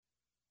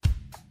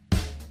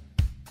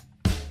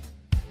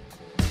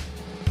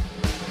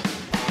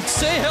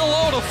say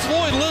hello to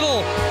Floyd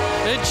Little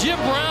and Jim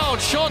Brown.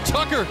 Sean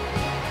Tucker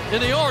in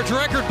the Orange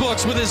record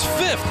books with his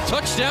 5th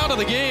touchdown of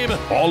the game.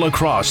 All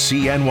across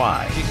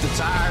CNY. Kick the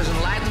tires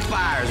and light the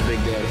fires, Big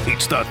Daddy.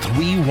 It's the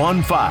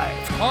 315.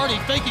 Hardy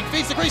faking,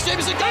 feeds the Grace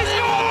Jameson. He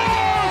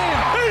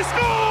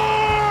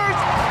scores!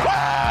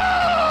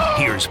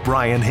 Woo! Here's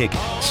Brian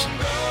Higgins.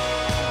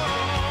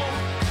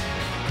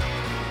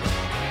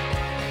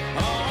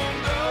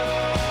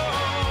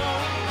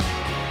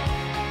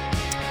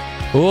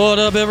 What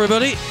up,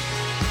 everybody?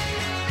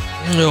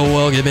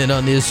 Welcome in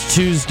on this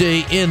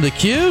Tuesday in the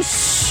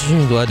Cuse.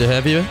 Glad to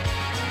have you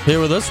here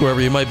with us,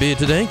 wherever you might be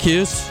today.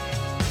 Cuse,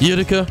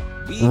 Utica,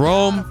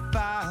 Rome,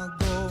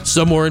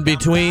 somewhere in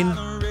between,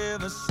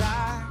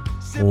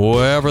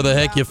 wherever the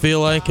heck you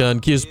feel like on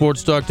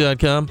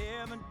QSportsTalk.com.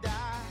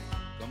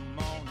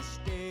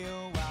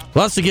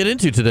 Lots to get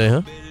into today,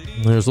 huh?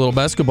 There's a little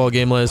basketball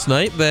game last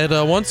night that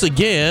once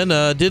again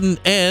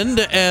didn't end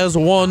as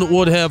one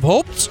would have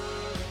hoped.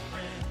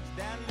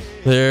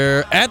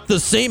 They're at the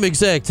same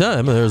exact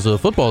time. There's a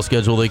football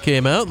schedule that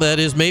came out that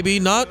is maybe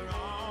not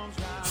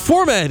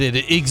formatted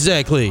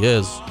exactly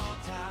as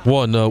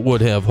one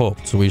would have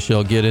hoped. So we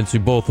shall get into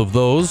both of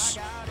those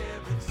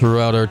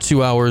throughout our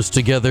 2 hours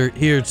together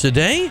here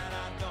today.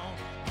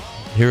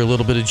 Hear a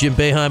little bit of Jim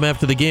Boeheim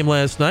after the game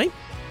last night.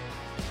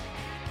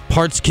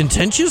 Parts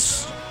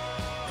contentious,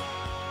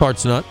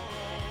 parts not.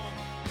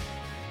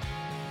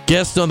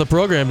 Guest on the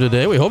program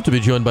today, we hope to be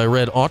joined by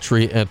Red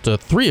Autry at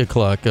 3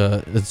 o'clock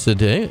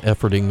today.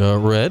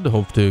 Efforting Red,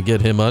 hope to get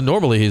him on.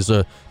 Normally he's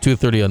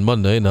 2:30 on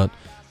Monday, not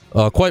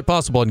quite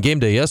possible on game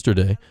day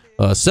yesterday.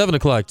 7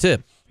 o'clock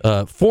tip.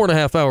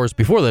 4.5 hours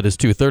before that is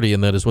 2:30,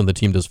 and that is when the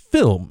team does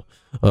film,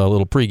 a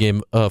little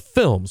pregame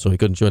film. So he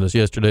couldn't join us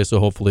yesterday, so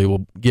hopefully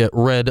we'll get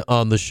Red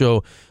on the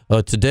show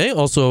today.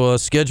 Also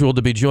scheduled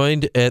to be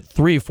joined at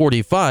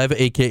 3:45,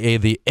 a.k.a.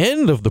 the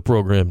end of the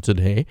program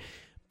today,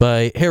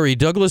 by Harry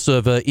Douglas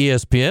of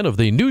ESPN of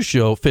the new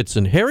show Fitz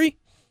and Harry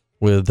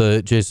with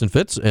Jason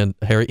Fitz and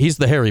Harry. He's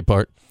the Harry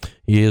part.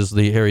 He is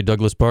the Harry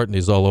Douglas part, and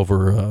he's all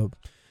over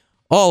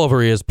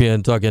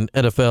ESPN talking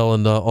NFL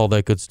and all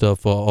that good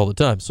stuff all the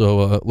time.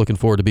 So looking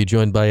forward to be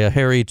joined by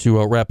Harry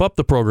to wrap up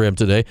the program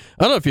today.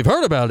 I don't know if you've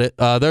heard about it.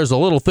 There's a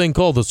little thing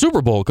called the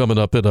Super Bowl coming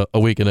up in a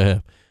week and a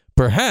half.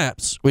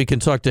 Perhaps we can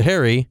talk to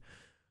Harry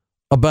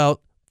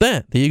about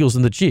that, the Eagles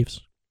and the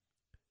Chiefs.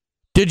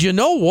 Did you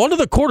know one of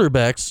the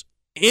quarterbacks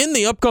in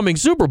the upcoming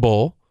Super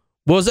Bowl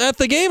was at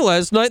the game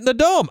last night in the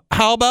Dome?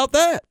 How about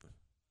that?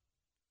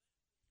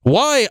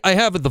 Why, I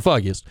haven't the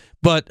foggiest,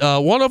 but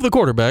one of the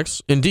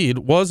quarterbacks, indeed,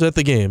 was at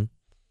the game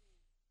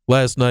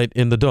last night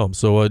in the Dome.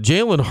 So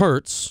Jalen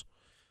Hurts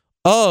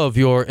of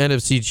your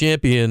NFC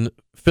champion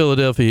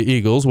Philadelphia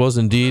Eagles was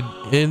indeed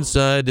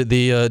inside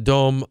the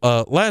Dome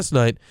last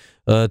night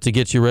to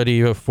get you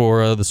ready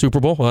for the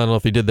Super Bowl. Well, I don't know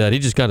if he did that. He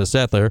just kind of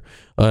sat there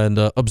and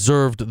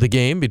observed the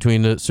game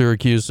between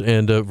Syracuse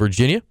and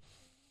Virginia,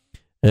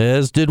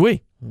 as did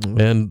we.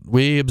 And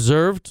we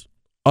observed,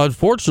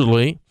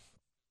 unfortunately,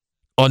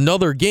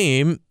 another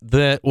game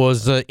that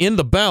was in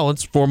the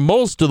balance for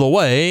most of the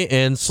way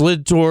and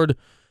slid toward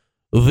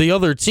the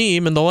other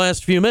team in the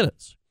last few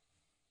minutes.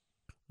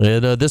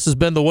 And this has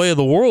been the way of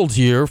the world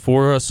here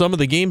for some of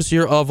the games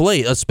here of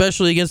late,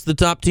 especially against the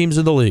top teams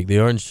in the league. The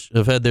Orange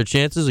have had their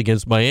chances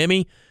against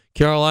Miami,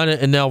 Carolina,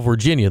 and now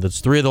Virginia.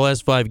 That's 3 of the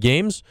last 5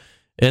 games.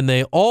 And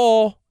they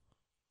all,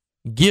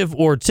 give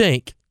or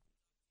take,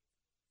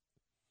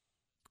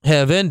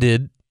 have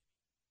ended,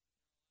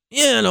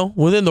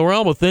 within the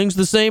realm of things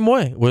the same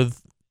way,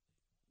 with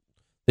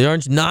the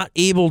Orange not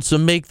able to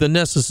make the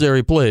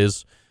necessary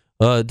plays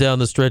down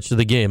the stretch of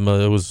the game.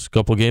 It was a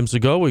couple games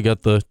ago. We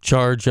got the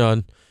charge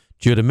on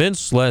Judah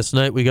Mintz. Last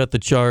night we got the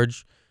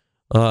charge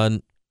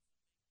on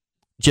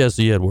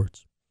Jesse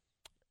Edwards.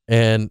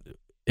 And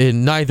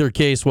in neither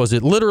case was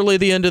it literally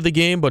the end of the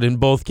game, but in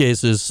both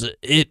cases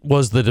it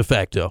was the de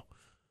facto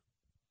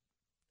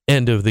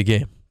end of the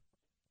game.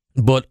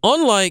 But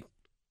unlike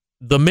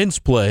the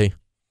Mintz play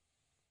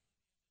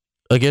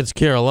against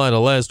Carolina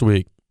last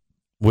week,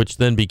 which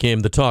then became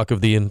the talk of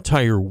the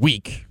entire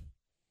week,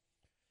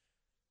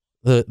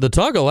 the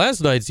talk of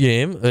last night's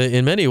game,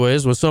 in many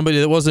ways, was somebody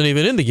that wasn't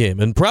even in the game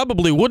and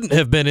probably wouldn't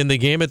have been in the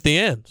game at the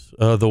end,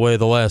 the way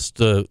the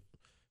last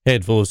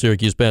handful of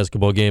Syracuse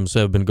basketball games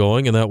have been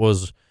going, and that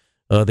was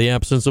the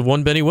absence of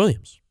one Benny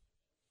Williams.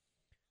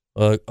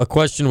 A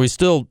question we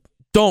still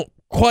don't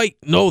quite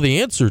know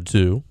the answer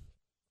to,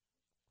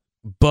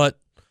 but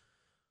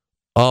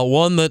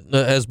one that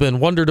has been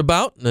wondered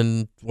about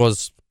and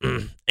was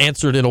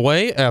answered in a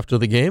way after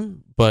the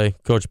game by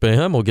Coach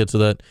Boeheim. We'll get to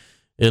that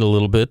in a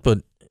little bit, but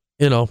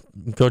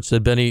Coach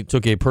said Benny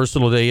took a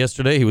personal day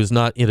yesterday. He was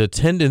not in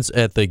attendance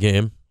at the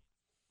game.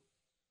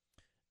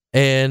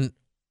 And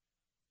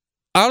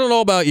I don't know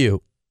about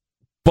you,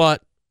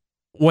 but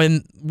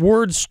when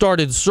words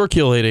started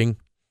circulating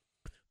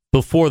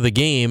before the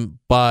game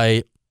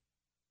by,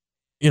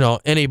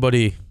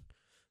 anybody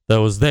that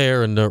was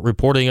there and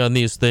reporting on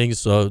these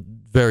things,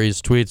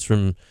 various tweets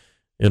from,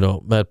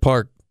 Matt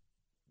Park,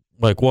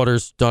 Mike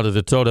Waters, Donna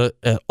DeTota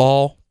et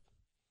al.,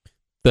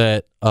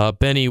 that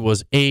Benny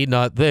was A,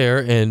 not there,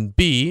 and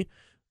B,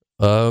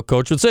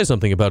 coach would say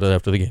something about it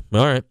after the game.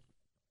 All right.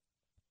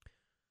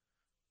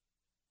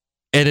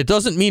 And it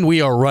doesn't mean we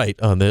are right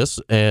on this,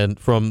 and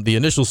from the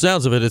initial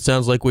sounds of it, it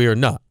sounds like we are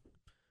not.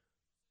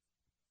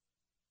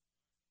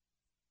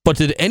 But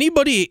did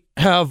anybody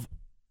have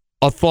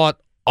a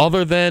thought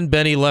other than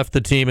Benny left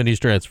the team and he's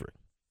transferring?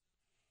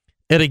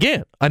 And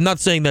again, I'm not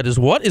saying that is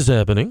what is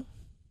happening.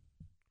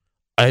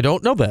 I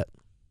don't know that.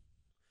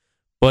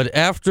 But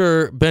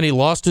after Benny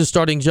lost his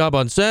starting job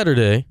on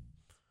Saturday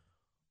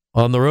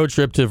on the road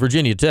trip to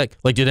Virginia Tech,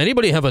 like, did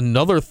anybody have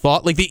another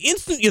thought? Like, the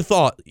instant you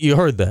thought you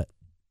heard that,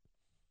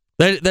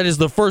 that is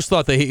the first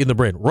thought they hit you in the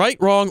brain, right,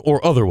 wrong,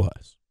 or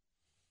otherwise.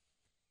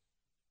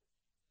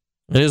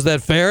 And is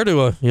that fair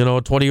to a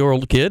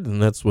 20-year-old kid?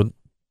 And that's what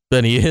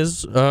Benny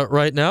is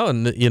right now,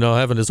 and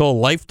having his whole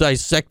life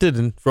dissected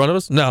in front of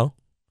us? No,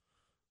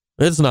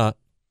 it's not.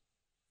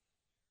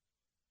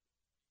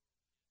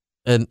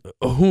 And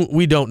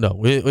we don't know.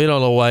 We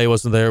don't know why he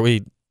wasn't there.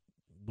 We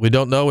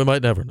don't know. We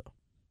might never know.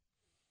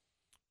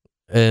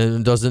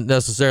 And does it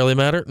necessarily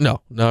matter? No,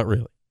 not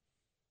really.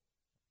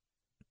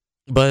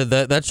 But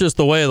that's just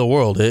the way of the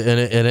world,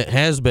 and it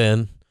has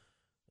been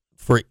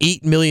for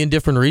 8 million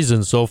different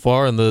reasons so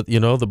far in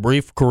the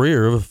brief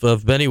career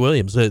of Benny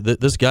Williams.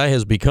 This guy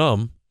has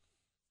become,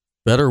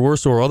 better,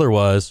 worse, or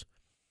otherwise,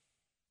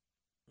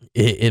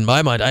 in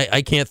my mind,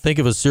 I can't think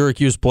of a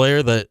Syracuse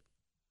player that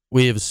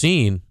we have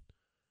seen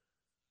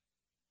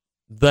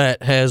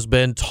that has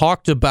been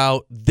talked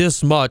about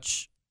this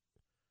much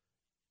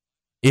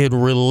in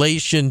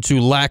relation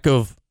to lack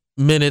of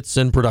minutes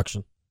and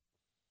production.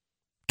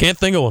 Can't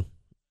think of one.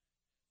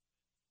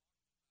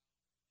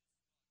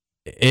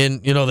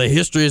 In the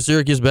history of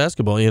Syracuse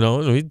basketball,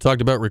 we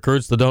talked about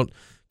recruits that don't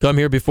come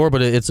here before,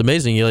 but it's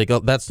amazing.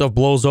 That stuff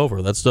blows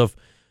over. That stuff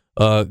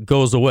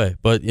goes away.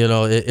 But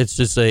it's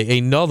just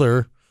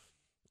another.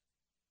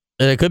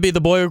 And it could be the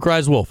boy who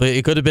cries wolf.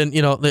 It could have been,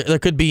 there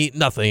could be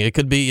nothing. It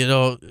could be,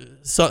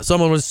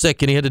 someone was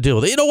sick and he had to deal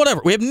with it.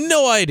 Whatever. We have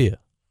no idea.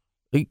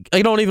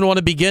 I don't even want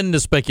to begin to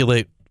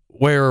speculate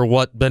where or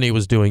what Benny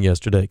was doing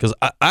yesterday because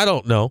I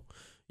don't know.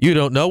 You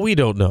don't know. We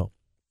don't know.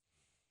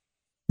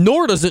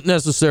 Nor does it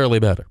necessarily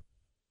matter.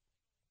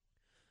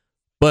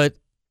 But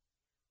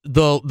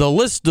the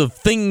list of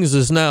things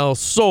is now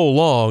so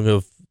long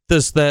of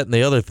this, that, and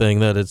the other thing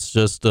that it's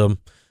just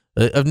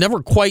I've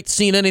never quite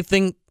seen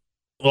anything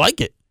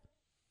like it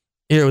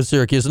here with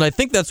Syracuse. And I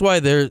think that's why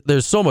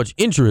there's so much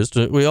interest.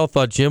 We all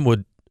thought Jim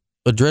would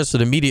address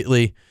it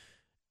immediately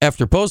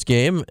after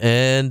postgame,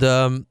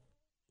 and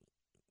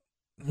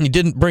he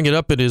didn't bring it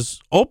up in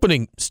his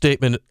opening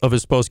statement of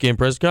his postgame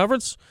press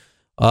conference,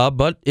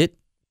 but it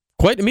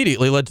quite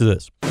immediately led to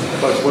this.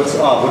 Coach, what's the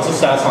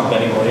stats on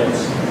Benny Williams?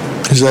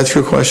 Is that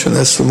your question?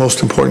 That's the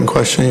most important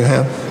question you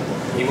have?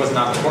 He was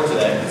not on the court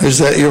today. Is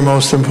that your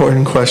most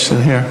important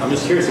question here? I'm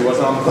just curious. He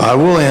wasn't on the court. I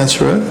will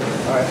answer it.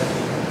 All right.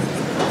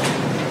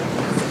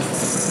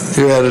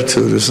 Your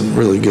attitude isn't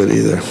really good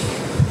either.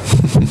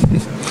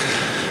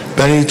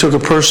 Benny took a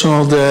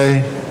personal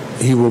day.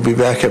 He will be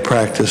back at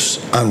practice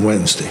on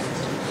Wednesday.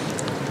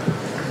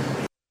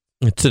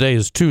 Today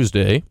is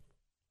Tuesday.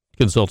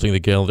 Consulting the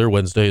calendar.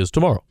 Wednesday is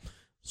tomorrow.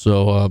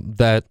 So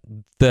that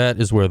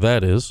is where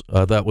that is.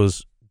 That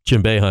was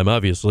Jim Boeheim,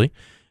 obviously,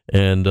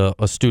 and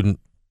a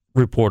student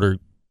reporter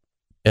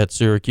at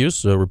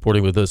Syracuse,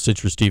 reporting with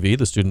Citrus TV,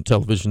 the student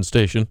television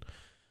station,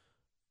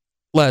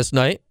 last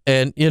night.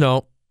 And,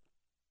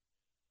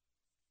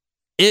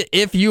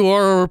 if you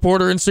are a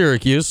reporter in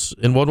Syracuse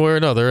in one way or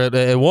another,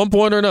 at one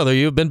point or another,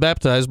 you've been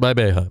baptized by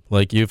Boeheim.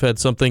 Like you've had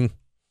something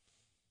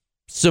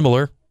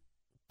similar,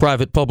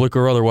 private, public,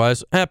 or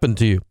otherwise, happen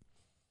to you.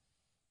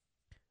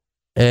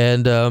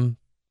 And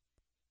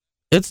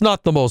it's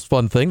not the most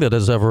fun thing that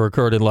has ever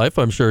occurred in life,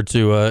 I'm sure,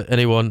 to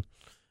anyone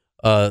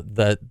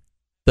that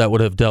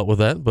would have dealt with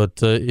that. But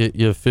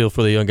you feel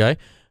for the young guy.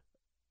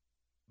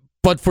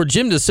 But for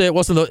Jim to say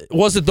was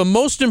it the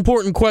most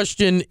important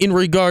question in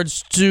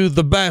regards to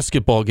the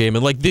basketball game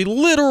and like the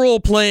literal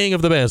playing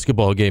of the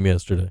basketball game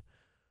yesterday?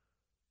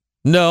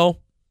 No.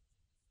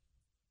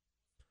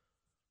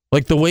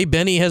 Like the way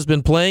Benny has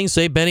been playing,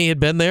 say Benny had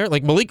been there.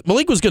 Like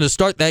Malik was going to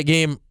start that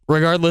game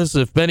regardless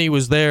if Benny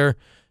was there,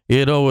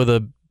 with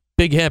a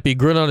big happy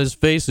grin on his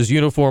face, his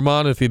uniform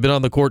on, if he'd been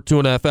on the court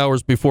 2.5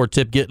 hours before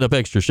tip getting up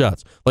extra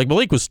shots. Like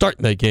Malik was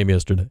starting that game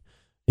yesterday.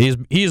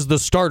 He's the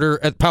starter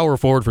at power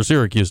forward for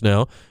Syracuse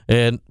now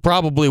and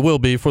probably will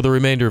be for the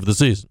remainder of the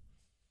season.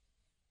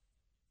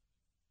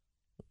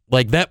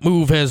 Like that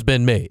move has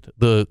been made.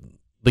 The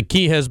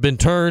key has been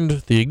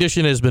turned. The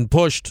ignition has been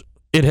pushed.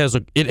 It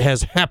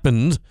has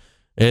happened,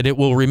 and it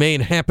will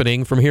remain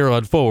happening from here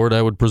on forward,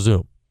 I would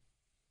presume.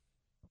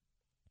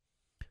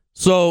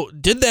 So,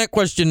 did that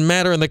question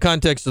matter in the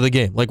context of the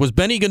game? Like, was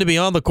Benny going to be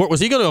on the court? Was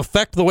he going to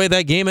affect the way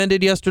that game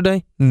ended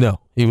yesterday? No,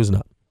 he was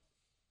not.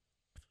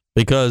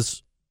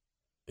 Because,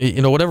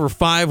 whatever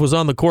 5 was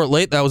on the court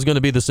late, that was going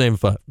to be the same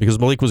 5, because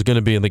Malik was going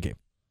to be in the game.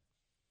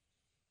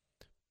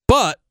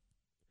 But,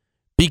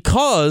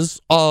 because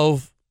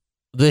of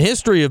the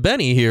history of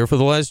Benny here for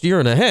the last year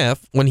and a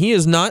half, when he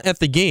is not at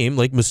the game,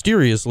 like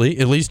mysteriously,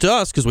 at least to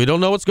us, because we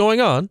don't know what's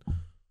going on,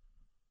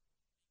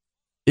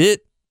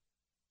 it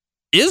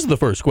is the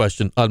first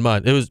question on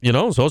mine. It was,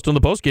 I was hosting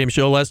the post-game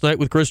show last night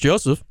with Chris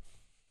Joseph,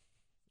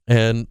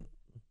 and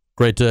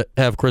great to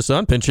have Chris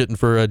on, pinch hitting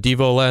for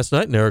Devo last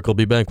night, and Eric will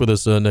be back with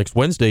us next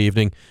Wednesday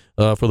evening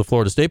for the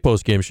Florida State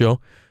post-game show.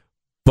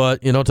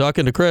 But,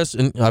 talking to Chris,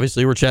 and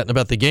obviously we're chatting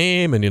about the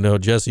game,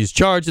 and, Jesse's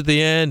charge at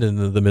the end,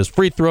 and the missed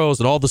free throws,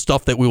 and all the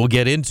stuff that we will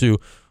get into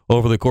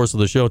over the course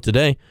of the show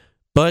today.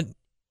 But,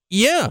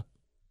 yeah,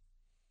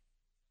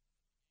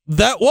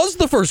 that was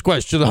the first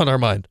question on our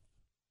mind.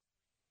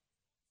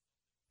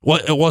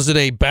 What, was it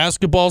a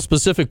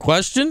basketball-specific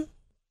question?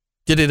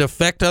 Did it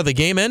affect how the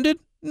game ended?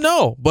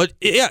 No, but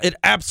yeah, it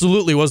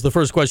absolutely was the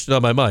first question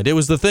on my mind. It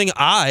was the thing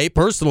I,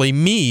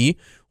 personally,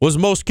 was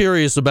most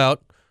curious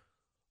about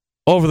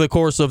over the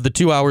course of the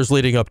 2 hours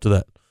leading up to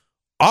that.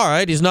 All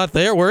right, he's not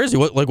there. Where is he?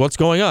 What's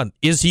going on?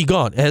 Is he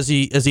gone? Has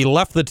he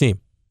left the team?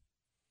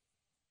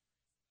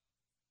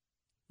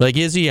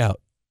 Is he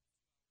out?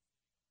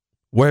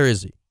 Where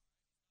is he?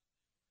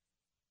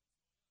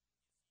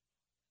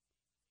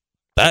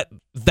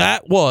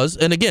 That was,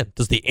 and again,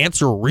 does the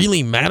answer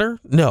really matter?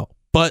 No.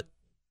 But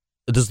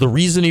does the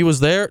reason he was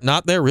there,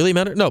 not there, really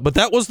matter? No. But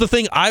that was the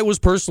thing I was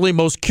personally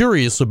most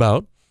curious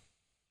about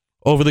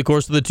over the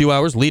course of the 2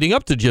 hours leading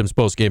up to Jim's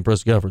post-game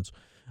press conference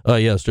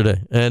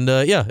yesterday. And,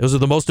 it was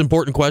the most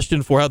important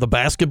question for how the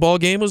basketball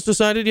game was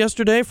decided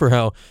yesterday, for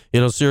how,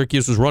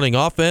 Syracuse was running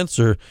offense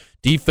or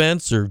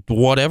defense or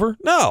whatever.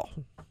 No.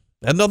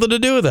 Had nothing to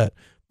do with that.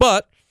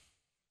 But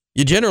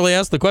you generally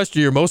ask the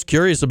question you're most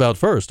curious about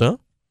first, huh?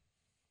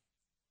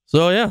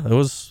 So, yeah, it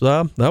was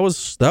that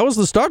was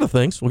the start of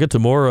things. We'll get to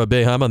more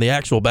Boeheim on the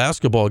actual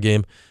basketball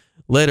game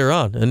later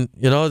on. And,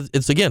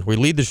 it's, again, we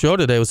lead the show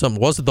today with something.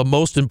 Was it the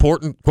most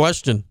important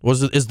question?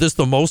 Is this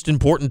the most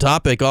important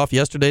topic off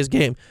yesterday's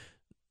game?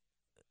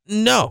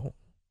 No.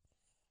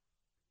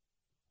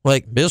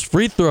 Missed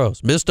free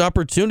throws, missed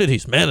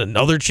opportunities. Man,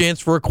 another chance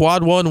for a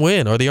quad one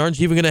win. Are the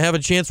Orange even going to have a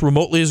chance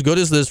remotely as good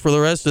as this for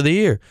the rest of the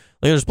year?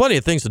 There's plenty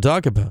of things to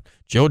talk about.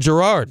 Joe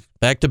Girard,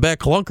 back-to-back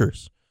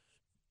clunkers.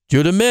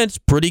 Judah Mintz,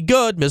 pretty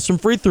good. Missed some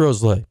free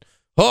throws late.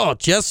 Oh,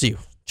 Jesse,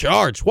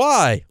 charge.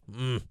 Why?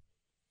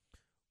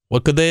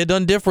 What could they have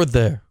done different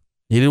there?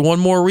 Needed one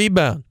more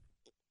rebound.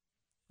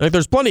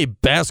 There's plenty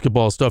of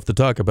basketball stuff to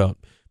talk about.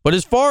 But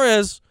as far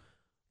as,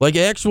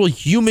 actual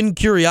human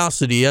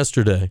curiosity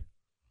yesterday,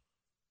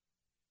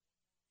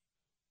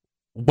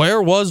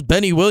 where was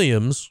Benny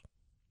Williams?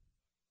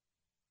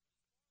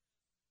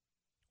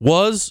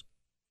 Was,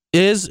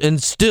 is,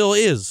 and still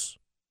is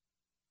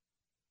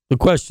the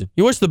question.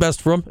 You wish the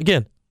best for him.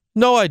 Again,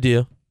 no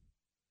idea.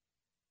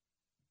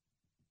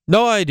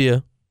 No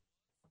idea.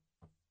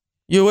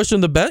 You wish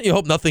him the best. You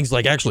hope nothing's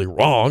actually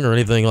wrong or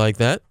anything like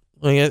that.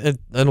 I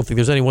don't think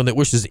there's anyone that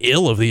wishes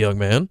ill of the young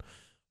man.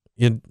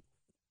 And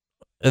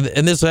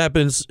this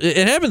happens.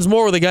 It happens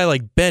more with a guy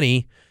like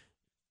Benny.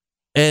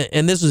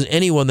 And this is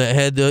anyone that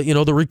had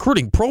the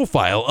recruiting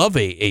profile of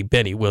a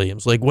Benny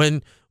Williams.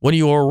 When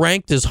you are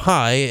ranked as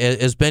high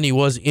as Benny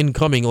was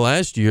incoming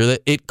last year,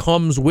 that it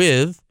comes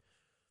with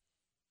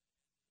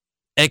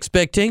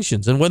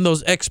expectations. And when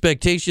those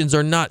expectations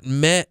are not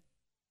met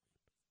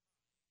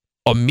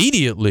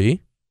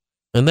immediately,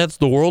 and that's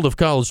the world of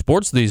college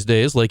sports these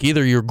days,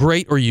 either you're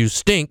great or you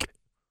stink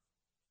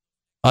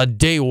on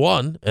day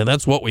one, and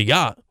that's what we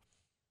got.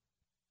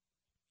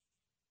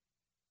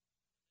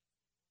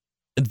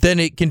 Then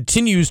it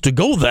continues to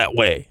go that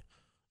way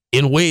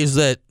in ways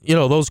that,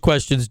 those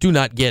questions do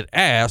not get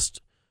asked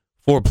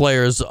for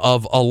players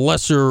of a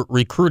lesser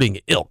recruiting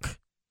ilk.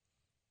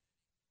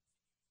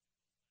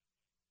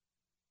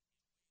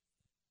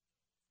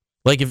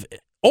 If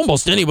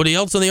almost anybody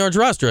else on the Orange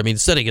roster,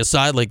 setting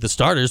aside the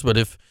starters, but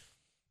if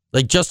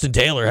Justin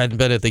Taylor hadn't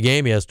been at the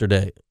game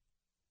yesterday,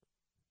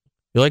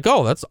 you're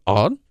oh, that's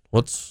odd.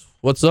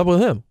 What's up with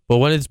him? But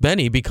when it's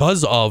Benny,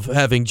 because of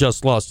having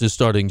just lost his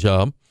starting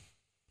job,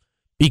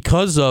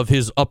 because of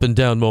his up and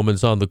down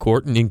moments on the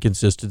court and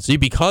inconsistency,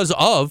 because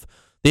of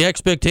the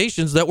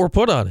expectations that were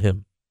put on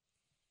him,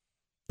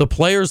 the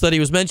players that he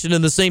was mentioned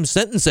in the same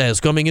sentence as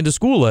coming into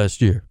school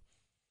last year,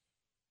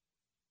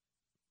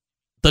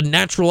 the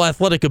natural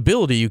athletic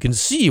ability you can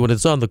see when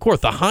it's on the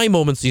court, the high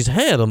moments he's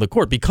had on the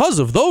court, because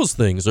of those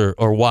things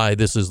are why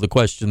this is the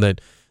question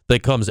that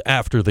comes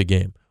after the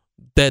game,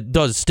 that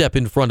does step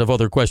in front of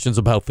other questions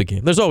about the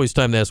game. There's always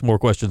time to ask more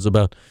questions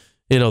about,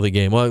 the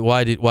game.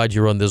 Why'd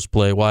you run this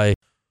play?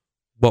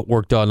 What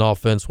worked on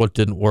offense? What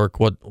didn't work?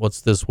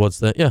 What's this? What's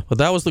that? Yeah, but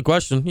that was the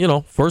question,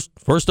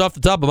 first off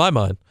the top of my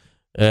mind.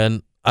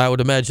 And I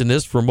would imagine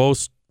this for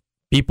most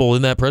people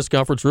in that press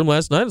conference room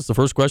last night. It's the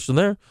first question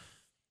there.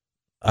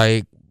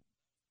 I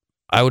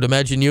would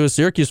imagine you as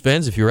Syracuse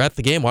fans, if you're at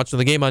the game, watching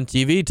the game on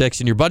TV,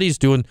 texting your buddies,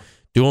 doing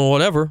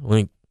whatever.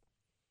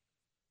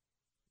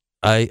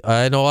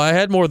 I know I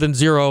had more than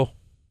 0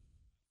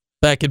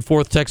 back and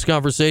forth text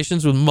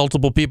conversations with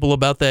multiple people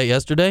about that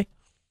yesterday.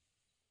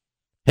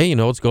 Hey, you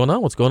know what's going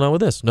on? What's going on with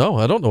this? No,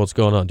 I don't know what's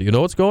going on. Do you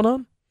know what's going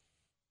on?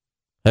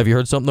 Have you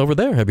heard something over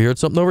there? Have you heard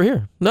something over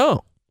here?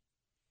 No.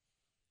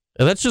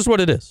 And that's just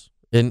what it is.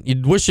 And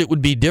you'd wish it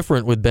would be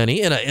different with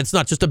Benny. And it's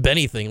not just a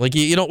Benny thing. Like,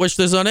 you don't wish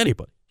this on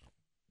anybody.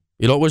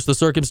 You don't wish the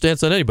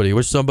circumstance on anybody. You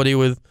wish somebody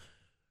with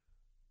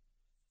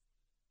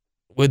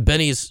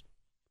Benny's,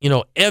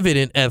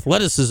 evident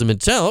athleticism and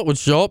talent would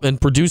show up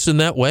and produce in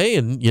that way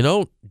and,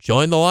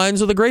 join the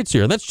lines of the greats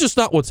here. And that's just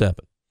not what's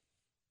happened.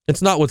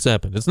 It's not what's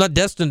happened. It's not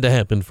destined to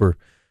happen for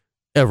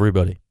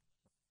everybody.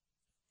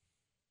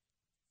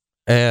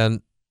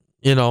 And,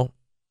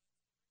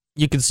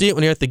 you can see it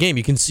when you're at the game.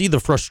 You can see the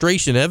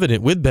frustration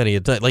evident with Benny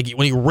at times. Like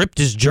when he ripped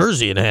his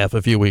jersey in half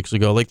a few weeks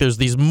ago. Like there's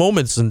these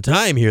moments in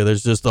time here.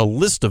 There's just a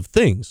list of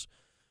things.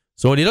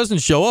 So when he doesn't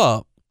show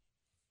up,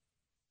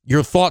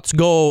 your thoughts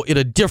go in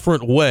a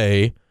different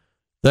way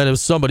than if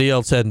somebody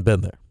else hadn't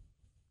been there.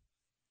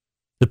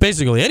 If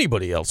basically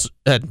anybody else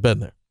hadn't been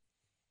there.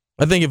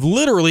 I think if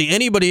literally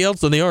anybody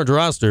else on the Orange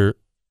roster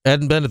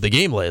hadn't been at the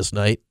game last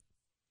night,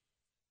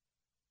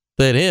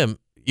 than him,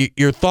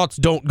 your thoughts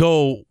don't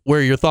go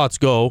where your thoughts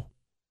go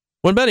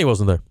when Benny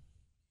wasn't there.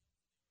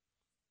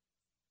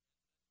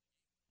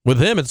 With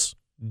him, it's,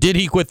 did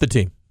he quit the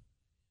team?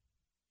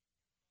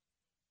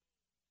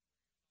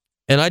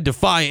 And I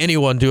defy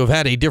anyone to have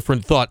had a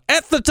different thought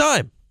at the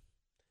time.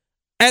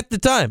 At the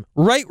time.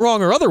 Right,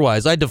 wrong, or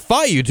otherwise, I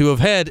defy you to have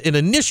had an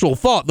initial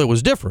thought that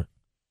was different.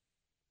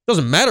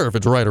 Doesn't matter if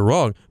it's right or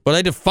wrong, but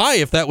I defy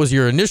if that was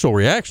your initial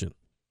reaction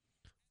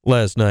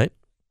last night.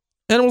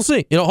 And we'll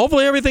see.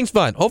 Hopefully everything's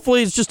fine.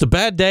 Hopefully it's just a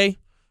bad day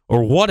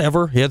or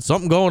whatever. He had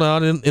something going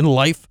on in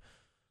life.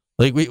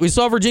 Like we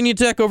saw Virginia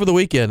Tech over the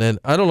weekend, and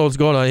I don't know what's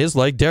going on in his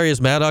life.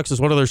 Darius Maddox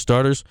is one of their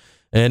starters,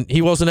 and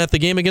he wasn't at the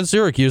game against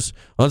Syracuse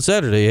on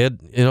Saturday. He had,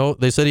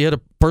 they said he had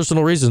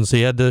personal reasons.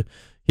 He had to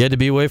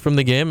be away from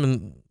the game,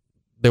 and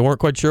they weren't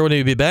quite sure when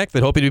he'd be back.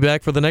 They'd hope he'd be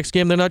back for the next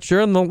game. They're not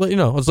sure, and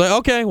it's like,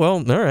 okay, well,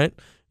 all right.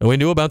 And we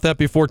knew about that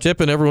before tip,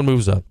 and everyone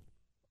moves on.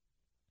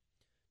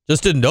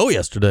 Just didn't know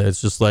yesterday.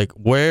 It's just like,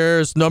 where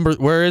is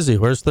he?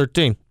 Where's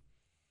 13?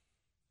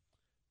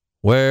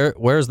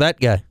 Where's that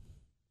guy?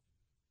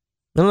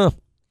 I don't know.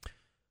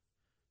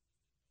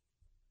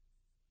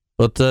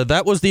 But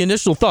that was the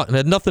initial thought and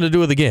had nothing to do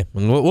with the game.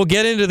 And we'll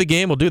get into the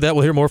game. We'll do that.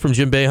 We'll hear more from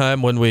Jim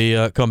Boeheim when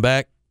we come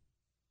back.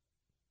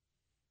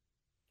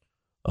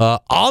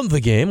 On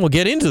the game, we'll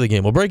get into the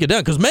game. We'll break it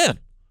down. Because, man,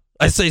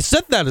 I say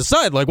set that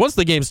aside. Like, once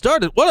the game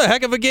started, what a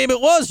heck of a game it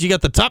was. You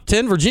got the top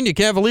 10 Virginia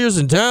Cavaliers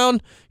in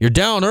town. You're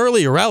down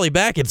early. You rally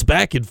back. It's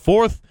back and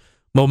forth.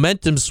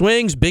 Momentum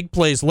swings. Big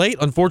plays late.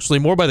 Unfortunately,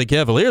 more by the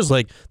Cavaliers.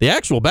 Like, the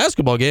actual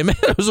basketball game, man,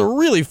 it was a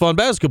really fun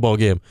basketball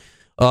game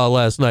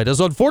last night. As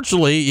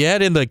unfortunately, you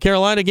had in the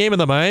Carolina game and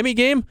the Miami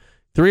game,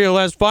 3 of the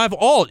last 5,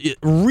 all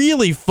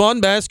really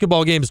fun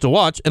basketball games to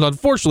watch. And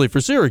unfortunately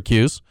for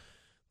Syracuse,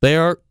 they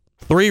are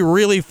 3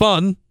 really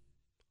fun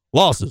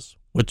losses,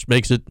 which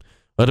makes it,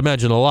 I'd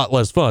imagine, a lot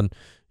less fun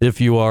if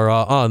you are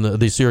on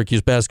the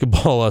Syracuse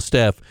basketball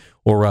staff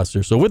or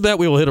roster. So with that,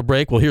 we will hit a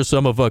break. We'll hear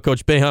some of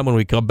Coach Boeheim when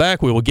we come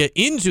back. We will get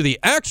into the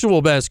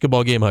actual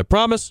basketball game, I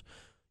promise.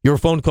 Your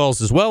phone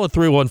calls as well at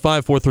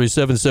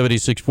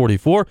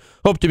 315-437-7644.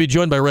 Hope to be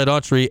joined by Red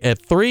Autry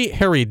at 3.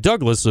 Harry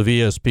Douglas of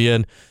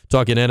ESPN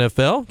talking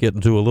NFL. Get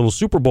into a little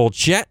Super Bowl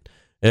chat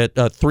at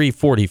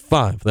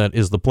 3:45. That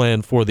is the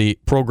plan for the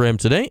program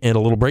today. And a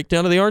little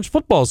breakdown of the Orange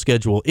football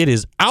schedule. It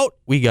is out.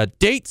 We got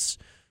dates.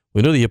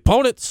 We know the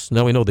opponents.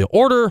 Now we know the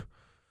order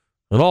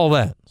and all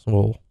that. So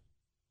we'll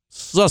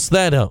suss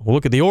that out. We'll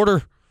look at the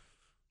order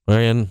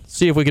and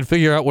see if we can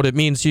figure out what it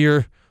means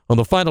here on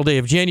the final day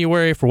of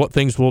January for what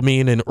things will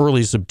mean in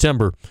early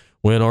September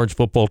when Orange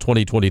Football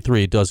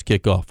 2023 does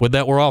kick off. With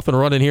that, we're off and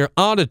running here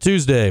on a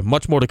Tuesday.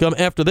 Much more to come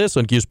after this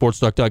on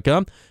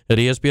QSportsTalk.com at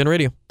ESPN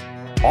Radio.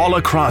 All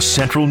across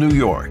Central New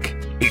York,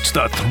 it's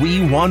the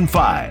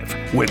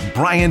 315 with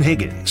Brian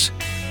Higgins.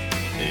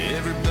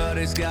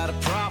 Everybody's got a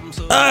problem.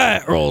 All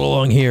right, roll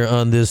along here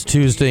on this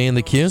Tuesday in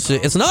the Q.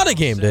 It's not a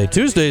game day.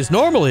 Tuesday is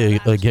normally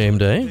a game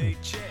day.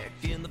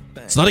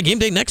 It's not a game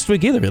day next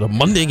week either. We had a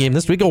Monday game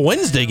this week, a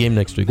Wednesday game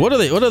next week. What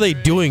are they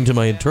doing to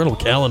my internal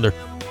calendar?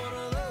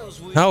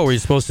 How are we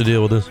supposed to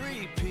deal with this?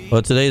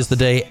 But today is the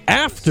day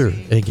after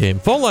a game.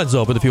 Phone lines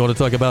open if you want to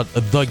talk about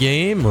the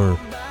game or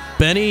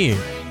Benny,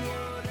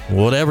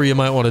 whatever you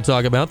might want to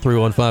talk about.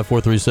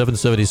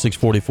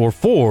 315-437-7644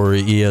 for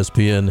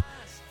ESPN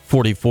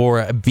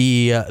 44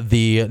 be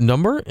the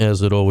number,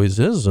 as it always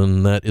is,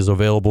 and that is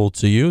available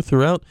to you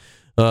throughout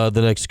the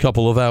next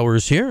couple of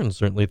hours here, and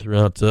certainly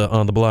throughout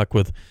On the Block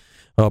with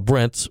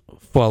Brent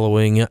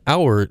following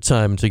our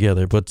time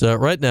together. But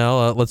right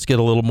now, let's get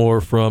a little more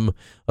from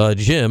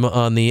Jim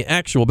on the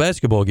actual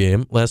basketball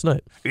game last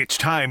night. It's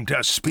time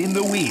to spin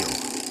the wheel.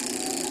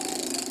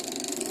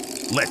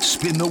 Let's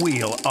spin the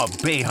wheel of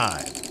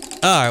Boeheim.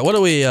 All right, what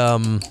do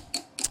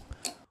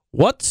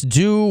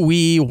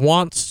we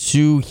want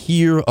to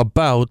hear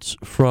about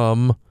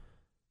from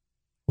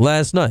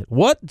last night?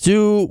 What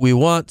do we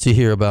want to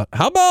hear about?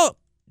 How about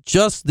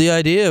just the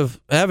idea of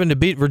having to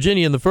beat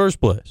Virginia in the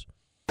first place?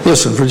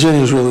 Listen,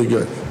 Virginia's really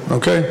good,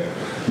 okay?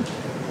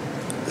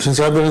 Since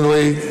I've been in the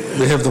league,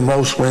 they have the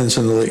most wins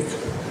in the league.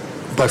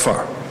 by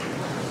far.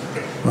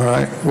 All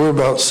right? We're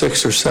about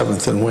 6th or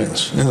 7th in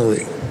wins in the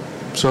league.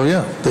 So,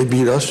 yeah, they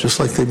beat us just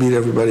like they beat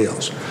everybody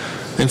else.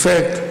 In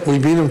fact, we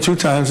beat them 2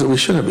 times that we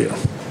shouldn't have beat them.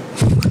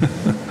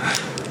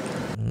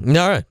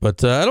 All right,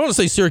 but I don't want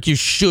to say Syracuse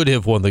should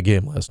have won the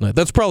game last night.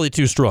 That's probably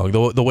too strong,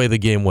 the way the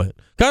game went.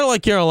 Kind of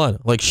like Carolina.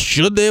 Like,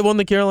 should they have won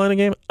the Carolina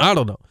game? I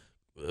don't know.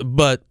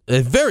 But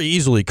they very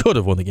easily could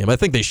have won the game. I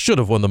think they should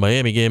have won the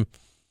Miami game.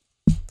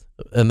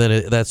 And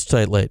then that's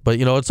tight late. But,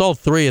 it's all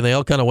 3, and they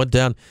all kind of went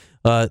down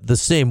the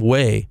same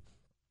way.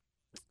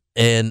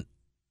 And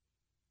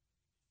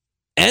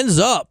ends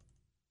up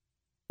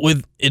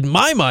with, in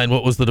my mind,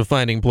 what was the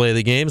defining play of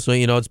the game. So,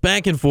 it's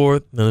back and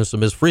forth, and there's some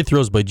missed free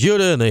throws by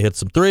Judah, and they hit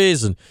some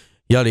threes, and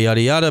yada,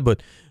 yada, yada.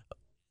 But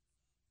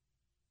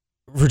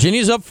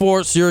Virginia's up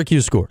 4,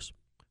 Syracuse scores.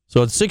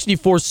 So it's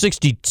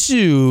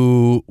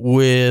 64-62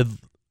 with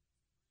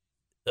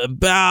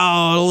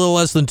about a little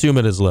less than 2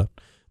 minutes left.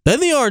 Then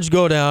the Orange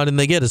go down, and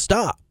they get a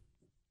stop.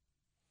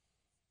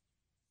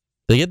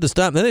 They get the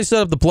stop, and then they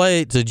set up the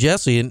play to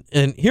Jesse.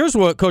 And here's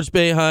what Coach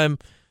Boeheim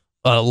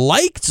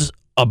liked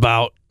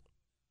about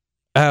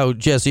how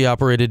Jesse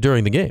operated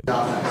during the game.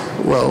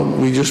 Well,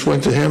 we just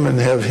went to him and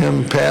have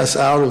him pass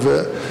out of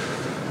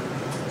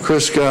it.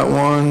 Chris got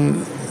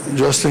one.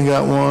 Justin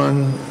got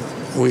one.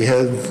 We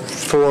had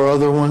 4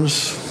 other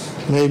ones,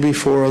 maybe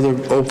 4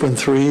 other open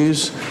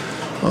threes.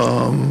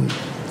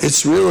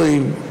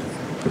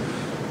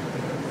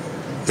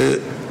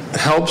 It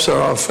helps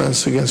our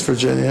offense against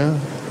Virginia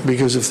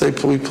because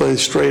if we play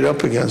straight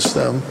up against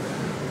them,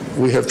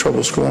 we have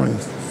trouble scoring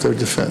their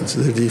defense.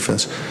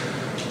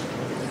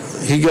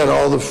 He got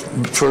all the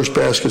first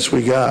baskets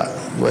we got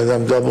by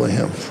them doubling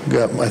him.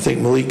 I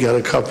think Malik got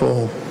a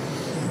couple.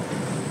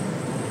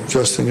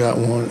 Justin got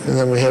one. And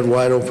then we had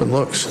wide open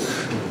looks.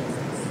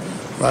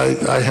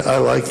 I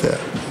like that.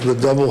 The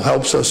double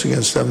helps us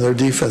against them. Their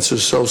defense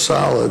is so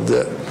solid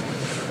that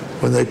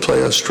when they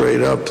play us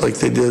straight up like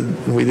they did,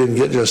 and we didn't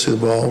get Jesse the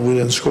ball, we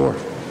didn't score.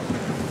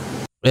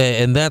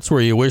 And that's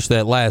where you wish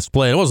that last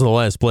play. It wasn't the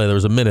last play. There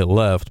was a minute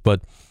left.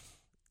 But,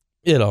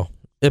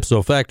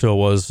 ipso facto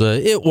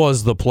it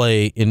was the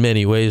play in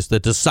many ways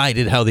that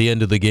decided how the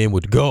end of the game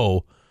would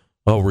go,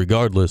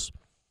 regardless.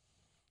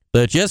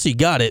 But Jesse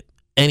got it,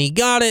 and he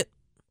got it.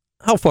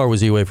 How far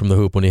was he away from the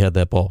hoop when he had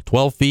that ball?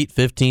 12 feet,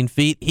 15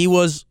 feet? He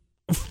was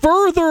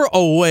further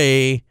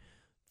away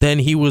than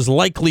he was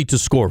likely to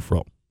score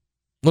from.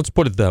 Let's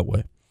put it that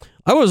way.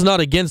 I was not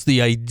against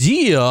the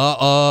idea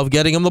of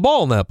getting him the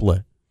ball in that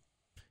play,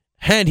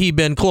 had he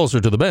been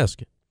closer to the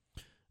basket.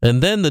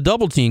 And then the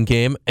double team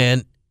came,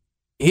 and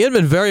he had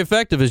been very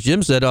effective, as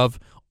Jim said,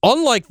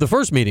 unlike the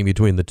first meeting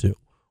between the two,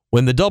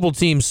 when the double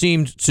team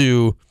seemed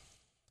to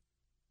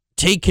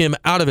take him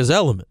out of his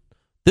element.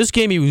 This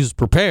game he was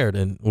prepared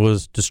and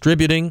was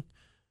distributing.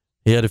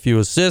 He had a few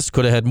assists,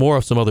 could have had more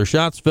if some other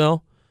shots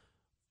fell.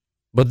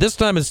 But this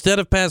time, instead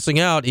of passing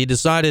out, he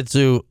decided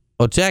to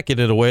attack it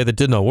in a way that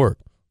did not work.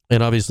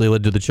 And obviously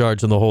led to the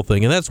charge and the whole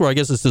thing. And that's where I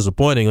guess it's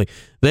disappointing. Like,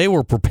 they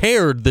were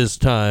prepared this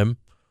time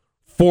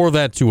for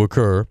that to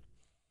occur.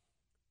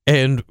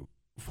 And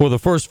for the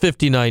first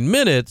 59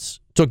 minutes,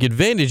 took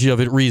advantage of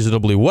it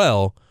reasonably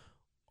well.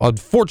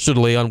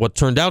 Unfortunately, on what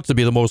turned out to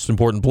be the most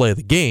important play of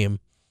the game,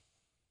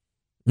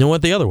 it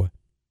went the other way.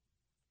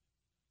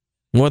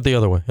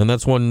 And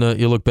that's when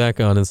you look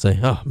back on and say,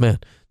 oh, man,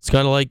 it's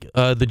kind of like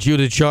the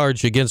Judah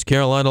charge against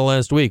Carolina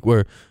last week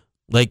where,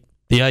 like,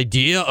 the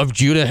idea of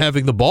Judah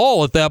having the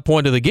ball at that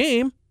point of the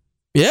game,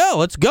 yeah,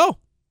 let's go.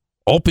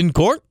 Open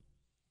court.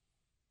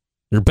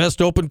 Your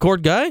best open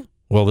court guy?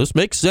 Well, this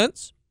makes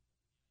sense.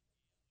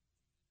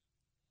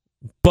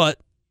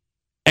 But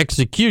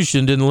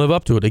execution didn't live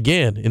up to it.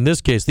 Again, in this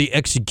case, the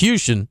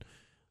execution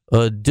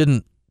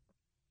didn't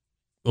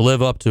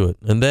live up to it.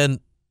 And then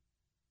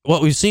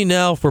what we've seen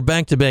now for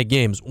back-to-back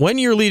games, when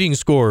your leading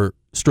scorer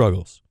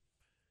struggles,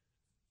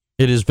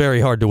 it is very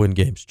hard to win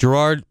games.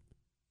 Girard,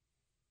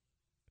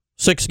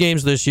 6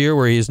 games this year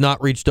where he has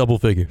not reached double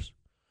figures.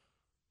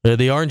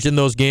 The Orange in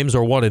those games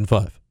are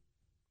 1-5.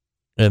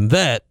 And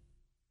that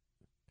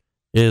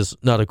is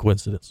not a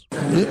coincidence.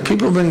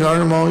 People have been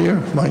guarding him all year,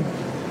 Mike.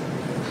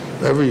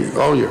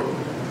 All year.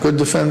 Good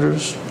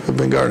defenders have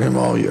been guarding him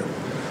all year.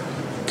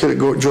 Kid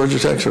at Georgia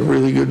Tech's a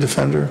really good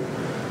defender.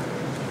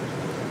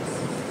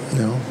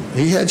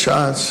 He had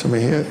shots. I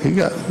mean, he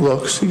got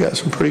looks. He got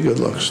some pretty good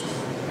looks.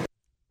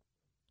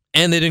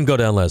 And they didn't go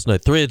down last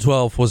night. 3 of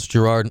 12 was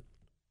Girard.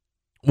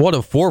 1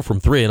 of 4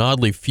 from 3, and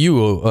oddly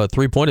few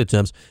three-point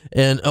attempts.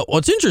 And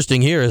what's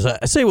interesting here is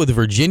I say with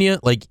Virginia,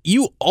 like,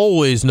 you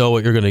always know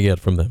what you're going to get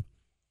from them.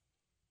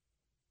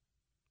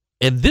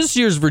 And this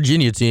year's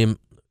Virginia team,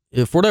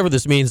 if whatever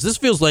this means, this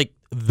feels like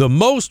the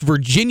most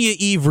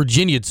Virginia-y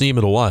Virginia team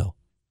in a while.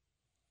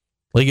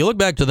 Like, you look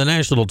back to the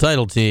national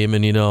title team,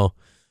 and,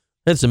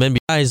 had some NBA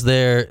guys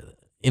there.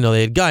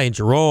 They had Guy and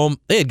Jerome.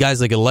 They had guys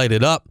that could light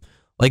it up.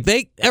 Like,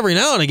 they, every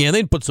now and again,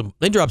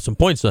 they drop some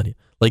points on you.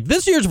 Like,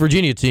 this year's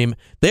Virginia team,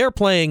 they are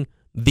playing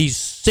the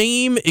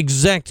same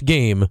exact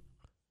game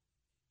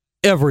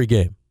every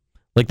game.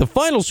 Like, the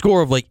final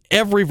score of, like,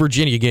 every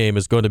Virginia game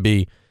is going to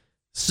be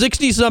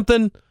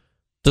 60-something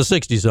to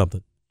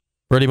 60-something,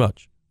 pretty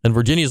much. And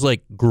Virginia's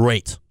like,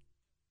 great.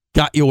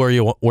 Got you where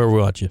we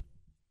want you.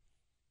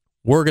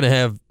 We're going to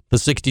have the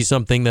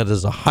 60-something that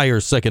is a higher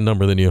second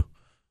number than you.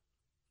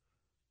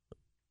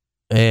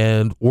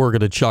 And we're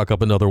going to chalk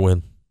up another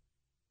win.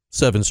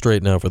 7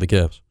 straight now for the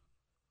Cavs.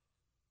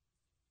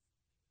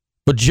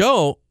 But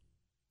Joe,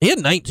 he had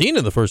 19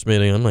 in the first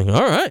meeting. I'm like,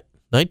 all right,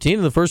 19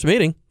 in the first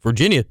meeting.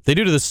 Virginia, they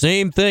do the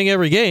same thing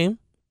every game.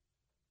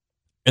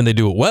 And they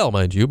do it well,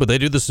 mind you, but they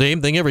do the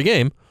same thing every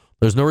game.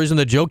 There's no reason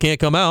that Joe can't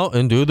come out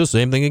and do the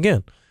same thing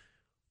again.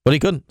 But he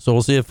couldn't. So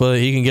we'll see if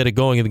he can get it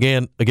going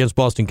again against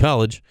Boston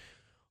College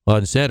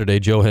on Saturday.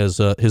 Joe has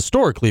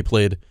historically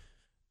played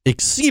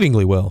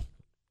exceedingly well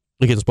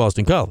against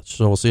Boston College.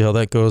 So we'll see how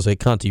that goes at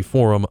Conti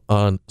Forum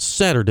on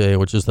Saturday,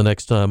 which is the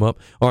next time up.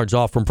 Orange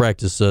off from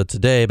practice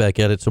today, back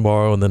at it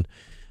tomorrow, and then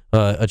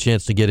a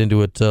chance to get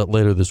into it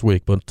later this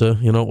week. But,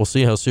 we'll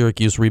see how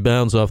Syracuse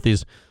rebounds off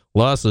these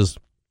losses.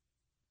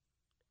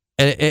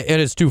 And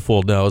it's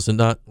twofold now, is it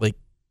not? Like,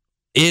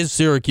 is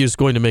Syracuse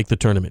going to make the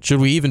tournament? Should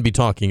we even be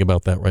talking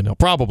about that right now?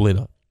 Probably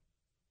not.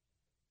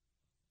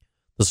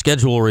 The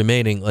schedule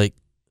remaining, like,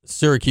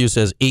 Syracuse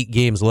has 8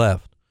 games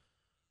left.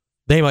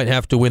 They might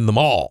have to win them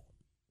all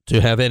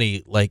to have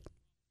any, like,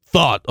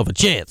 thought of a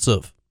chance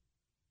of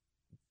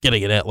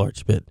getting an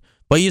at-large bid.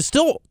 But you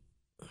still,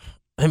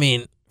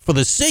 for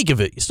the sake of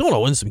it, you still want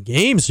to win some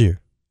games here.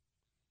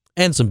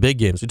 And some big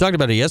games. We talked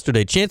about it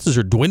yesterday. Chances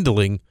are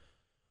dwindling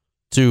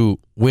to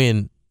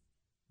win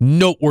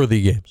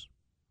noteworthy games.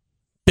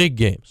 Big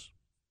games.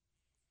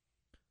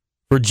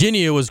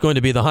 Virginia was going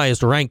to be the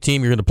highest ranked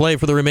team you're going to play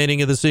for the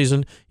remaining of the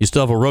season. You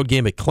still have a road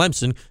game at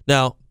Clemson.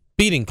 Now,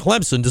 beating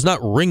Clemson does not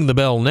ring the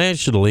bell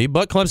nationally,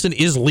 but Clemson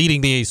is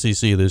leading the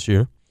ACC this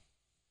year.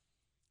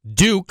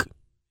 Duke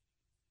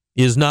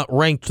is not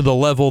ranked to the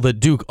level that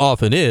Duke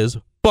often is,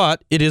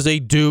 but it is a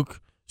Duke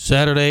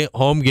Saturday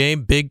home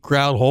game, big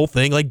crowd, whole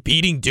thing, like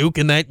beating Duke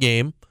in that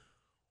game.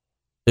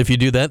 If you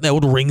do that, that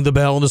would ring the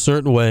bell in a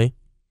certain way.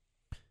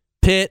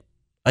 Pitt,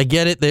 I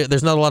get it.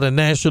 There's not a lot of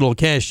national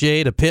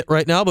cachet to Pitt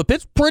right now, but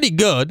Pitt's pretty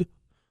good.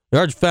 We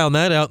already found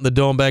that out in the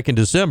Dome back in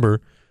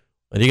December.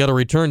 And you got a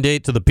return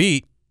date to the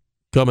Pete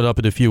coming up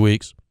in a few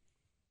weeks.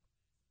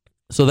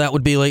 So that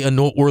would be like a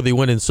noteworthy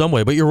win in some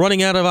way. But you're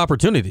running out of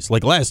opportunities.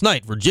 Like last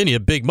night,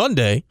 Virginia, big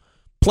Monday,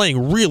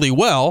 playing really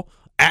well.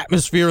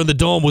 Atmosphere in the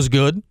Dome was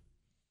good.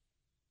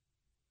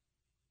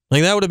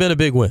 Like, that would have been a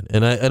big win.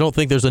 And I don't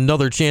think there's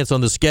another chance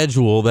on the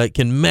schedule that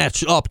can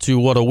match up to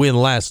what a win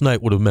last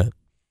night would have meant.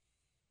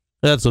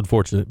 That's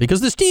unfortunate. Because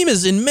this team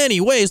is, in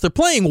many ways, they're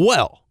playing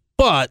well.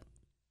 But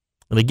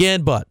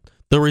the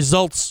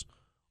results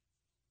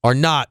are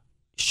not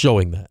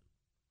showing that.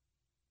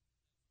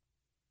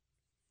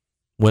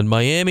 When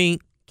Miami,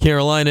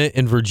 Carolina,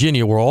 and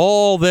Virginia were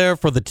all there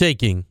for the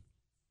taking,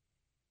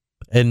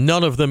 and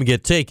none of them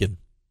get taken.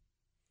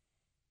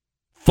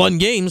 Fun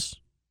games.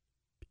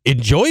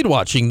 Enjoyed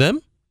watching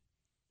them.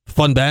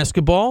 Fun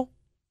basketball.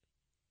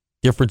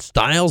 Different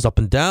styles, up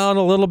and down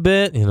a little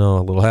bit. A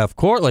little half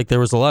court. Like, there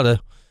was a lot of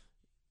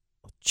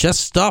chess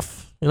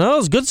stuff. It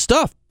was good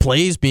stuff.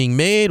 Plays being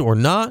made or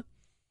not.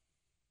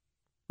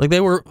 Like,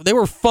 they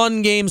were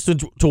fun games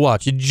to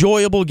watch.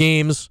 Enjoyable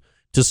games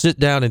to sit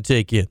down and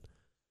take in.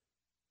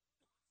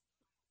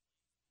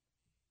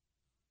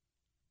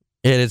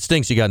 And it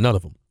stinks you got none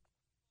of them.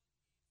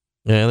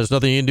 Yeah, there's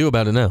nothing you can do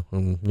about it now.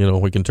 And,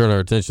 we can turn our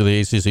attention to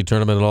the ACC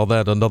tournament and all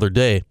that another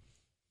day.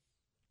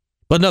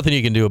 But nothing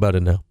you can do about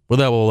it now. With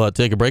that, we'll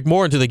take a break.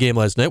 More into the game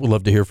last night. We'd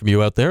love to hear from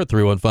you out there at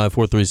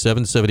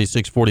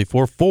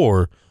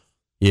 315-437-7644.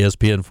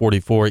 ESPN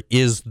 44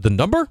 is the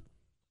number.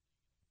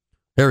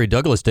 Harry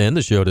Douglas to end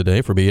the show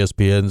today from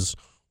ESPN's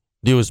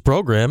newest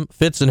program,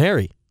 Fitz and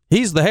Harry.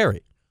 He's the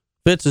Harry.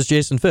 Fitz is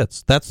Jason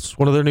Fitz. That's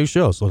one of their new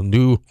shows. A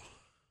new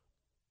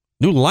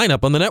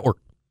lineup on the network.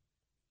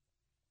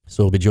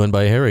 So we'll be joined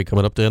by Harry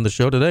coming up to end the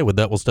show today. With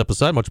that, we'll step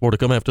aside. Much more to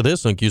come after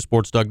this on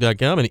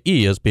QSportsDog.com and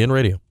ESPN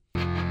Radio.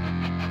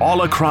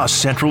 All across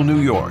central New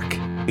York,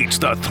 it's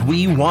the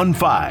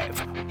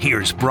 315.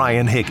 Here's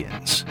Brian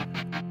Higgins.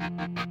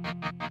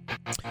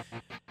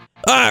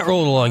 All right,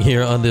 rolling along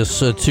here on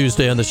this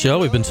Tuesday on the show.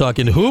 We've been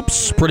talking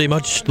hoops pretty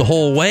much the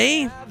whole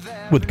way,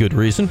 with good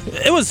reason.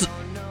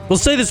 We'll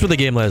say this for the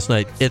game last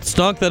night. It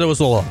stunk that it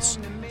was a loss.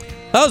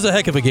 That was a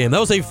heck of a game. That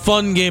was a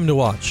fun game to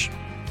watch.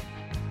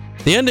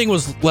 The ending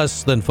was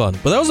less than fun,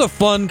 but that was a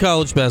fun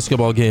college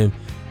basketball game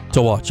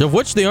to watch, of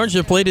which the Orange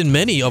have played in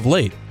many of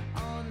late.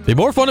 It'd be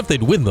more fun if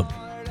they'd win them.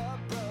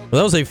 But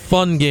that was a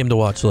fun game to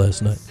watch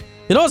last night.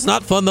 It's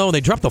not fun, though, when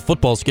they drop the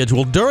football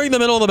schedule during the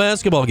middle of the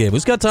basketball game.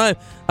 Who's got time?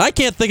 I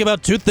can't think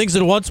about two things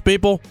at once,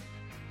 people.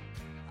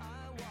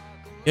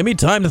 Give me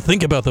time to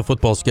think about the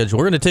football schedule.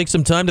 We're going to take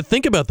some time to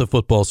think about the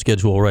football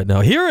schedule right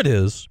now. Here it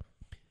is.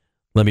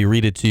 Let me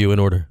read it to you in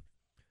order.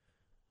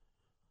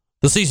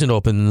 The season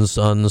opens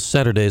on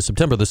Saturday,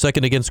 September the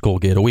 2nd against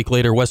Colgate. A week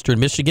later, Western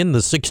Michigan. The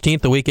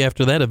 16th, a week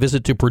after that, a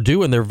visit to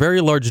Purdue and their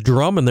very large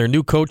drum and their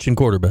new coach and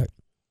quarterback.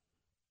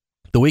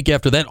 The week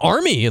after that,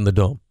 Army in the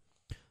Dome.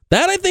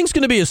 That, I think, is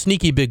going to be a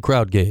sneaky big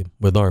crowd game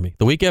with Army.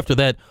 The week after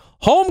that,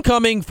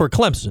 homecoming for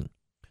Clemson.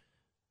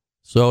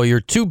 So your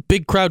two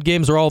big crowd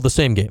games are all the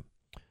same game.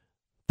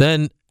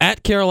 Then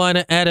at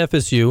Carolina, at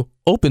FSU,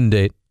 open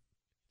date.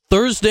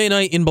 Thursday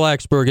night in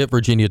Blacksburg at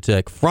Virginia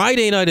Tech.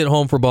 Friday night at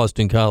home for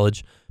Boston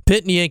College.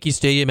 Pitt and Yankee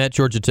Stadium at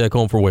Georgia Tech,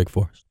 home for Wake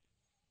Forest.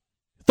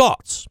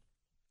 Thoughts?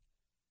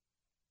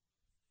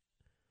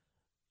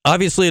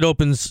 Obviously, it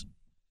opens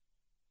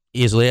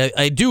easily.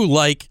 I do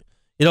like,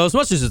 as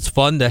much as it's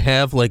fun to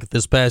have, like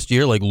this past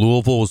year, like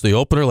Louisville was the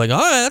opener, like, all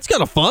right, that's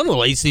kind of fun,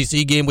 little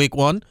ACC game week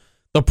 1.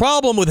 The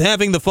problem with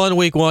having the fun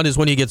week 1 is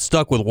when you get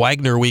stuck with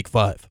Wagner week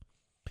 5.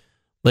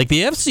 Like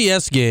the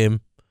FCS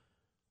game,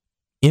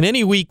 in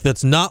any week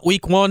that's not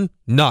week 1,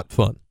 not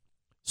fun.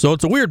 So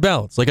it's a weird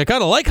balance. Like I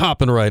kind of like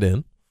hopping right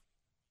in,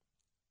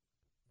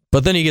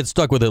 but then you get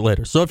stuck with it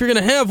later. So if you're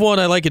going to have one,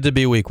 I like it to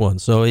be week 1.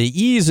 So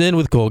ease in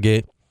with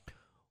Colgate.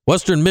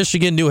 Western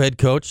Michigan, new head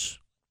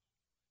coach.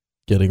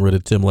 Getting rid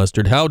of Tim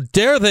Lester. How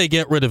dare they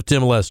get rid of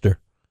Tim Lester?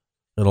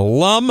 An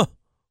alum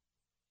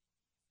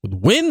with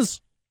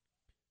wins.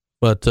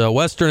 But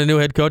Western, a new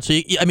head coach.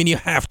 You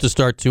have to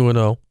start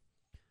 2-0.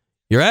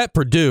 You're at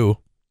Purdue.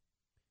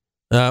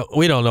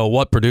 We don't know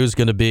what Purdue's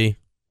going to be.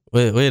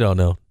 We don't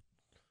know.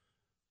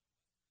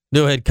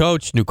 New head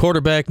coach, new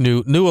quarterback,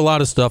 knew a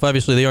lot of stuff.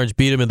 Obviously, the Orange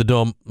beat him in the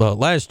Dome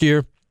last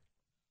year.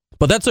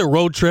 But that's a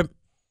road trip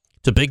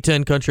to Big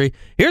Ten country.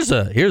 Here's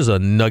a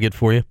nugget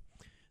for you.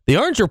 The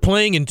Orange are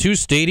playing in 2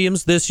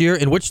 stadiums this year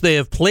in which they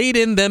have played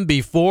in them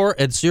before,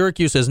 and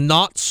Syracuse has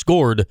not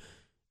scored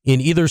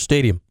in either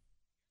stadium.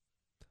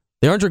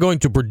 The Orange are going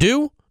to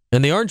Purdue,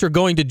 and the Orange are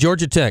going to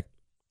Georgia Tech.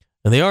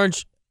 And the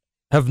Orange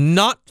have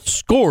not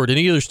scored in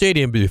either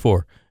stadium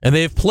before, and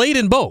they have played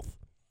in both.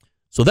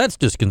 So that's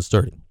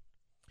disconcerting.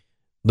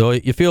 Though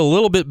you feel a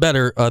little bit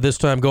better this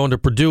time going to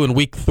Purdue in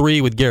week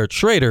 3 with Garrett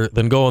Schrader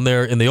than going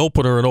there in the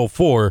opener in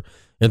 2004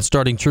 and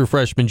starting true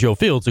freshman Joe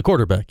Fields, the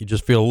quarterback. You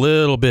just feel a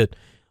little bit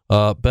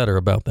better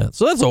about that.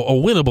 So that's a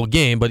winnable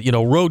game, but,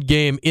 road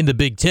game in the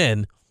Big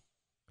Ten,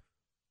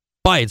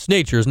 by its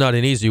nature, is not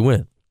an easy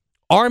win.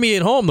 Army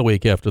at home the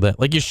week after that.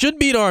 Like, you should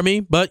beat Army,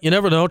 but you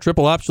never know.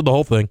 Triple option, the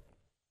whole thing.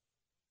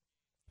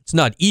 It's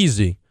not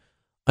easy.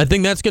 I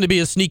think that's going to be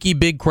a sneaky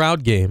big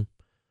crowd game.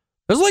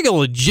 There's like a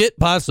legit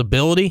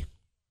possibility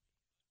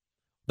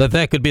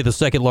that could be the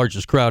second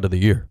largest crowd of the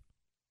year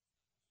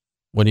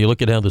when you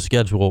look at how the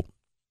schedule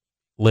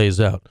lays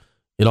out.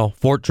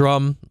 Fort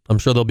Drum, I'm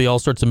sure there'll be all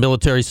sorts of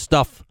military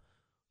stuff.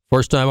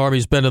 First time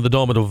Army's been in the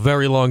Dome in a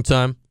very long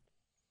time.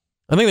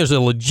 I think there's a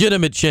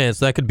legitimate chance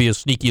that could be a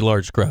sneaky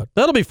large crowd.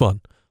 That'll be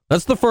fun.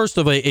 That's the first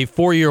of a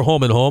 4-year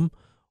home and home.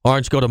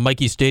 Orange go to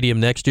Mikey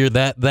Stadium next year.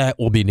 That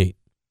will be neat.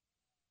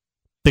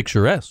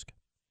 Picturesque.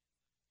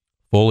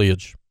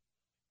 Foliage.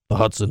 The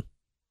Hudson.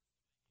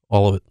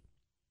 All of it.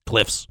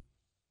 Cliffs.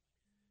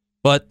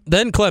 But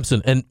then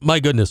Clemson, and my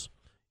goodness,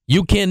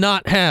 you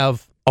cannot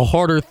have a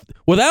harder,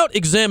 without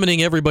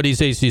examining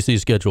everybody's ACC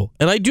schedule,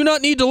 and I do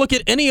not need to look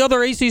at any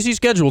other ACC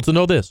schedule to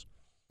know this,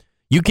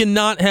 you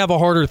cannot have a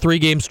harder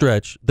 3-game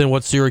stretch than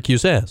what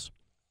Syracuse has.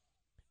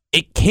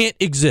 It can't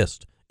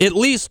exist, at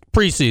least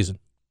preseason.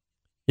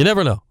 You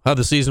never know how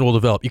the season will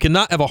develop. You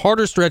cannot have a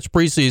harder stretch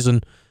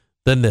preseason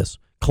than this.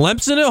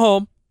 Clemson at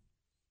home,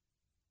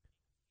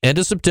 end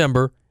of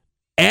September,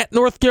 at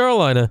North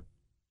Carolina,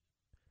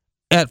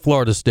 at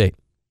Florida State.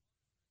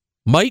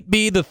 Might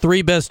be the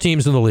 3 best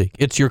teams in the league.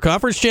 It's your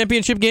conference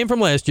championship game from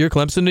last year,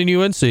 Clemson and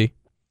UNC.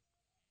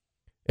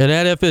 And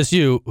at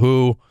FSU,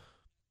 who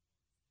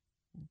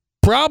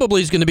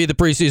probably is going to be the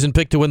preseason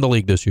pick to win the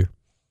league this year.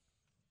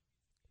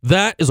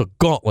 That is a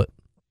gauntlet.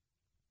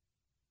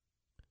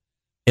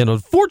 And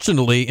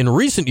unfortunately, in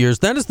recent years,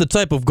 that is the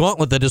type of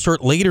gauntlet that is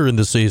hurt later in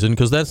the season,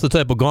 because that's the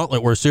type of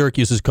gauntlet where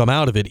Syracuse has come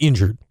out of it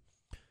injured.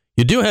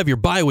 You do have your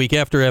bye week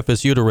after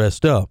FSU to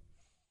rest up.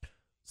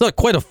 It's not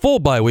quite a full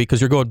bye week because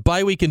you're going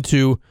bye week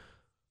into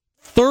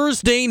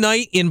Thursday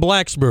night in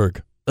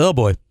Blacksburg. Oh,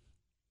 boy.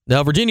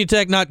 Now, Virginia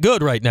Tech not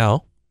good right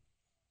now.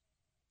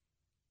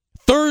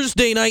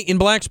 Thursday night in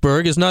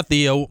Blacksburg is not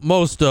the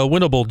most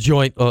winnable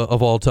joint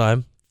of all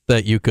time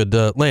that you could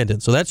land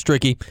in. So that's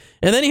tricky.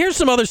 And then here's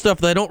some other stuff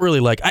that I don't really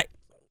like.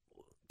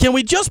 Can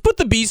we just put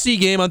the BC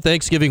game on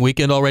Thanksgiving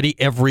weekend already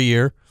every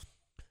year?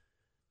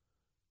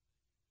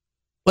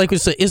 Like we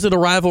say, is it a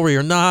rivalry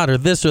or not, or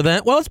this or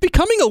that? Well, it's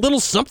becoming a little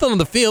something on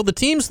the field. The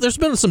teams, there's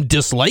been some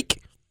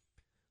dislike.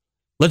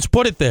 Let's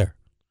put it there.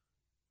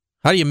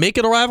 How do you make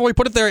it a rivalry?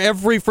 Put it there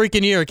every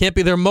freaking year. It can't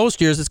be there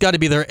most years. It's got to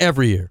be there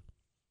every year.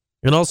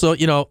 And also,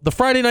 the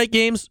Friday night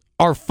games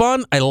are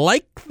fun. I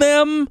like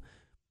them.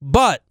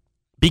 But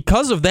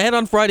because of that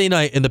on Friday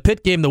night and the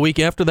Pitt game the week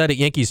after that at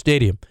Yankee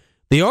Stadium,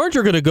 the Orange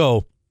are going to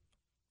go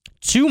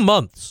 2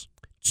 months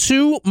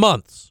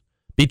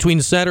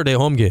between Saturday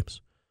home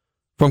games.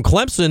 From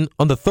Clemson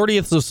on the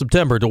 30th of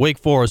September to Wake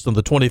Forest on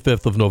the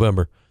 25th of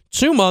November.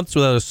 2 months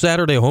without a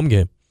Saturday home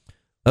game.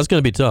 That's going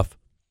to be tough.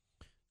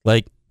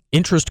 Like,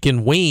 interest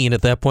can wane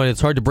at that point.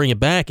 It's hard to bring it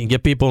back and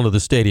get people into the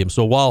stadium.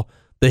 So while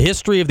the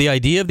history of the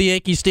idea of the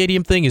Yankee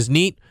Stadium thing is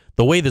neat,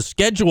 the way the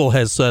schedule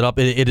has set up,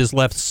 it has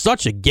left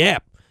such a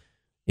gap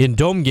in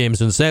dome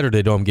games and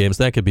Saturday dome games.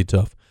 That could be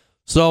tough.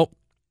 So,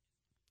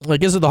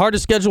 like, is it the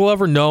hardest schedule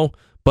ever? No.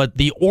 But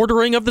the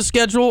ordering of the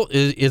schedule,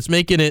 it's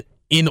making it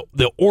in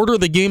the order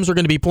the games are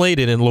going to be played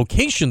in and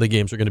location the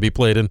games are going to be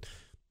played in.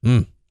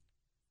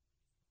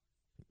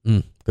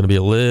 Going to be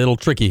a little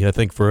tricky, I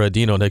think, for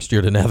Dino next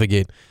year to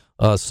navigate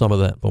some of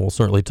that. But we'll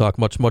certainly talk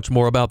much, much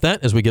more about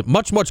that as we get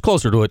much, much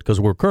closer to it, because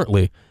we're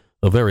currently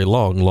a very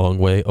long, long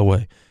way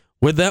away.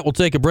 With that, we'll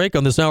take a break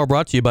on this hour,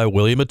 brought to you by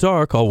William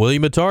Attar. Call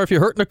William Attar if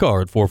you're hurt in a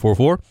car at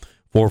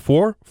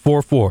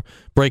 444-4444.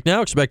 Break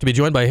now. Expect to be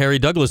joined by Harry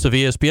Douglas of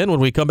ESPN when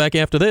we come back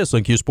after this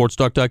on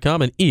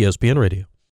QSportsTalk.com and ESPN Radio.